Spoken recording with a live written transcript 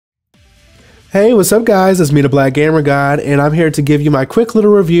Hey, what's up guys? It's me, the Black Gamer God, and I'm here to give you my quick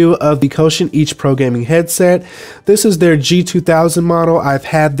little review of the Kotion Each Pro Gaming headset. This is their G2000 model. I've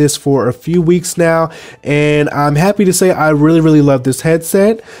had this for a few weeks now, and I'm happy to say I really love this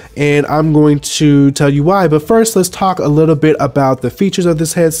headset, and I'm going to tell you why. But first, let's talk a little bit about the features of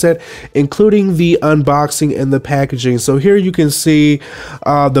this headset, including the unboxing and the packaging. So here you can see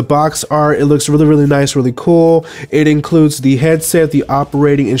the box art. It looks really nice, really cool. It includes the headset, the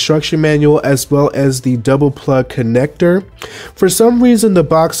operating instruction manual, as well as the double plug connector. For some reason, the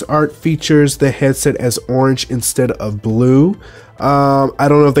box art features the headset as orange instead of blue. I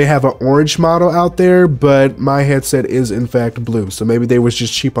don't know if they have an orange model out there, but my headset is in fact blue, so maybe they was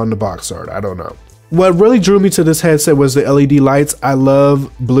just cheap on the box art. I don't know. What really drew me to this headset was the LED lights. I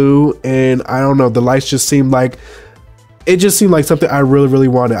love blue, and I don't know, the lights just seemed like something I really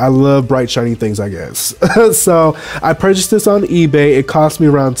wanted. I love bright shiny things, I guess. So I purchased this on eBay. It cost me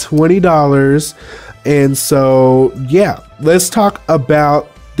around $20. And so yeah, let's talk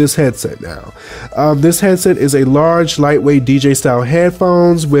about this headset now. This headset is a large, lightweight DJ style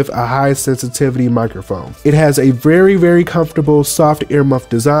headphones with a high sensitivity microphone. It has a very comfortable soft earmuff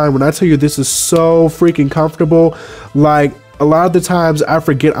design. When I tell you this is so freaking comfortable, like, a lot of the times I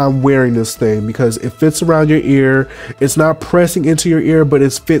forget I'm wearing this thing because it fits around your ear. It's not pressing into your ear, but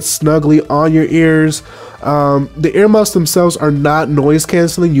it fits snugly on your ears. The earmuffs themselves are not noise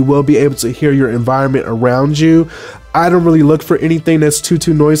canceling. You will be able to hear your environment around you. I don't really look for anything that's too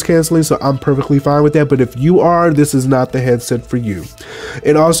noise canceling, so I'm perfectly fine with that. But if you are, this is not the headset for you.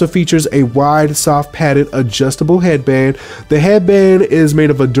 It also features a wide, soft padded adjustable headband. The headband is made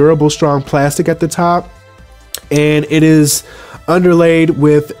of a durable, strong plastic at the top, and it is underlaid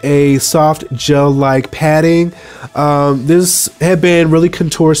with a soft gel-like padding. This headband really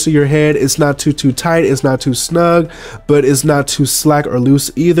contours to your head. It's not too tight, it's not too snug, but it's not too slack or loose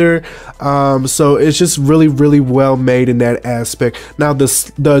either. So it's just really well made in that aspect. Now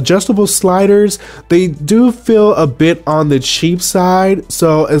the adjustable sliders, they do feel a bit on the cheap side.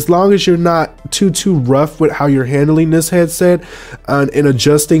 So as long as you're not too rough with how you're handling this headset and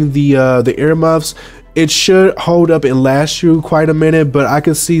adjusting the earmuffs, it should hold up and last you quite a minute. But I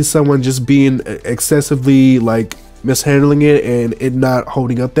could see someone just being excessively like mishandling it and it not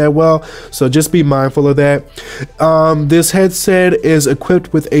holding up that well, so just be mindful of that. This headset is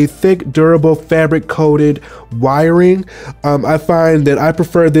equipped with a thick, durable, fabric coated wiring. I find that I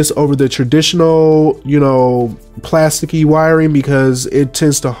prefer this over the traditional, plasticky wiring because it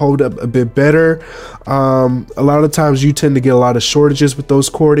tends to hold up a bit better. A lot of times you tend to get a lot of shortages with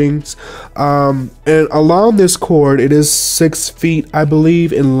those cordings. And along this cord, it is 6 feet, I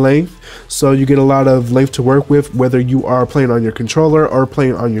believe, in length, so you get a lot of length to work with, whether you are playing on your controller or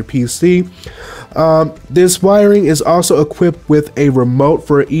playing on your PC. This wiring is also equipped with a remote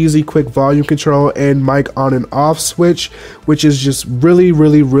for easy, quick volume control and mic on and off switch, which is just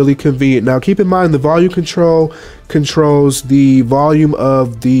really convenient. Now keep in mind, the volume control controls the volume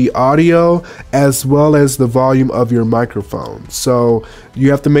of the audio as well as the volume of your microphone, so you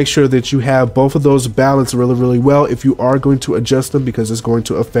have to make sure that you have both of those balanced really well if you are going to adjust them, because it's going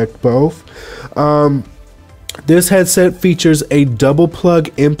to affect both. This headset features a double plug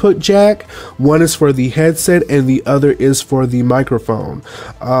input jack. One is for the headset and the other is for the microphone.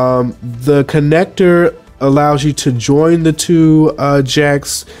 The connector allows you to join the two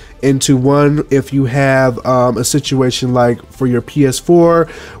jacks into one if you have a situation like for your PS4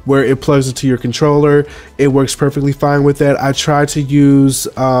 where it plugs into your controller. It works perfectly fine with that. I tried to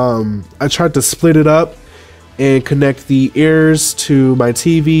split it up and connect the ears to my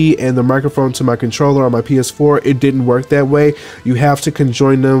TV and the microphone to my controller on my PS4. It didn't work that way. You have to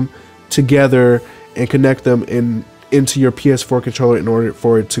conjoin them together and connect them into your PS4 controller in order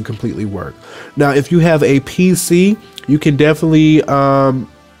for it to completely work. Now, if you have a PC, you can definitely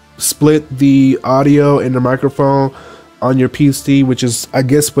split the audio and the microphone on your PC, which is, I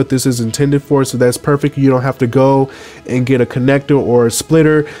guess, what this is intended for, so that's perfect. You don't have to go and get a connector or a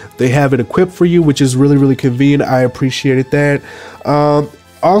splitter. They have it equipped for you, which is really convenient. I appreciated that.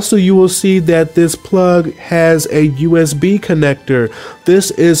 Also, you will see that this plug has a USB connector. This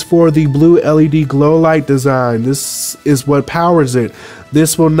is for the blue LED glow light design. This is what powers it.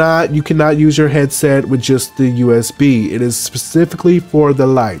 This will not, you cannot use your headset with just the USB. It is specifically for the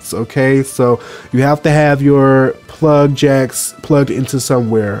lights, okay? So you have to have your plug jacks plugged into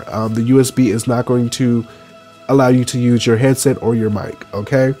somewhere. The USB is not going to allow you to use your headset or your mic,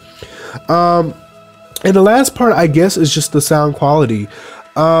 okay? And the last part, I guess, is just the sound quality.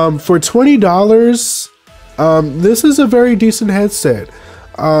 For $20, this is a very decent headset.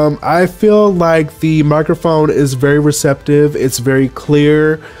 I feel like the microphone is very receptive. It's very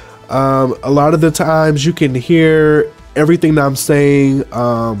clear. A lot of the times you can hear everything that I'm saying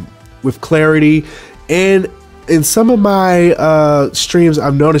with clarity, and in some of my streams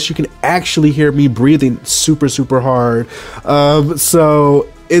I've noticed you can actually hear me breathing super hard, so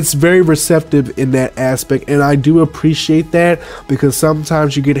it's very receptive in that aspect, and I do appreciate that, because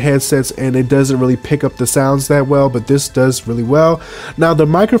sometimes you get headsets and it doesn't really pick up the sounds that well, but this does really well. Now the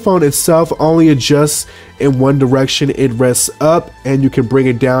microphone itself only adjusts in one direction. It rests up and you can bring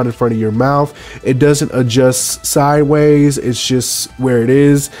it down in front of your mouth. It doesn't adjust sideways, it's just where it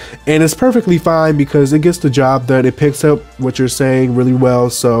is, and it's perfectly fine because it gets the job done. It picks up what you're saying really well,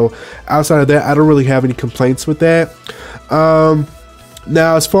 so outside of that I don't really have any complaints with that.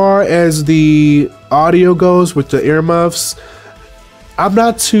 Now, as far as the audio goes with the earmuffs, I'm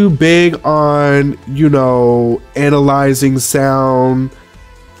not too big on, you know, analyzing sound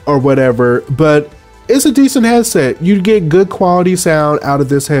or whatever, but it's a decent headset. You get good quality sound out of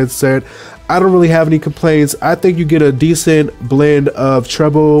this headset. I don't really have any complaints. I think you get a decent blend of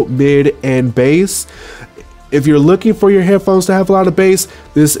treble, mid, and bass. If you're looking for your headphones to have a lot of bass,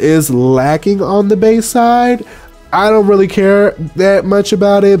 this is lacking on the bass side. I don't really care that much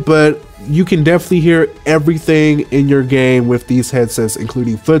about it, but you can definitely hear everything in your game with these headsets,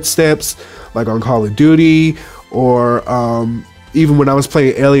 including footsteps, like on Call of Duty, or even when I was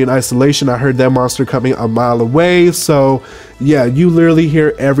playing Alien Isolation, I heard that monster coming a mile away. So yeah, you literally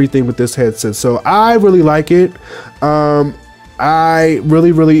hear everything with this headset. So I really like it. I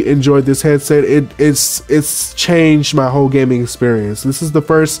really enjoyed this headset. It's changed my whole gaming experience. This is the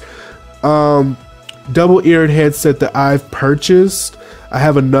first double-eared headset that I've purchased. I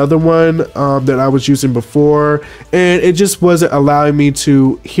have another one that I was using before, and it just wasn't allowing me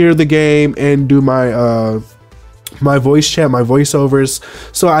to hear the game and do my my voice chat, my voiceovers.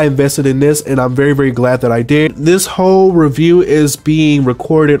 So I invested in this, and I'm very glad that I did. This whole review is being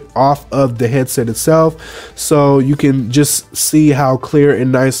recorded off of the headset itself, so you can just see how clear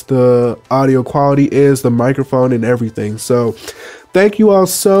and nice the audio quality is, the microphone and everything. So thank you all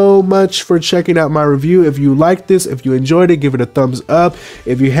so much for checking out my review. If you liked this, if you enjoyed it, give it a thumbs up.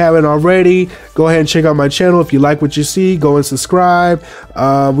 If you haven't already, go ahead and check out my channel. If you like what you see, go and subscribe.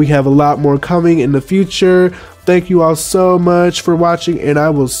 We have a lot more coming in the future. Thank you all so much for watching, and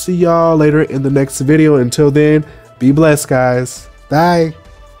I will see y'all later in the next video. Until then, be blessed, guys. Bye.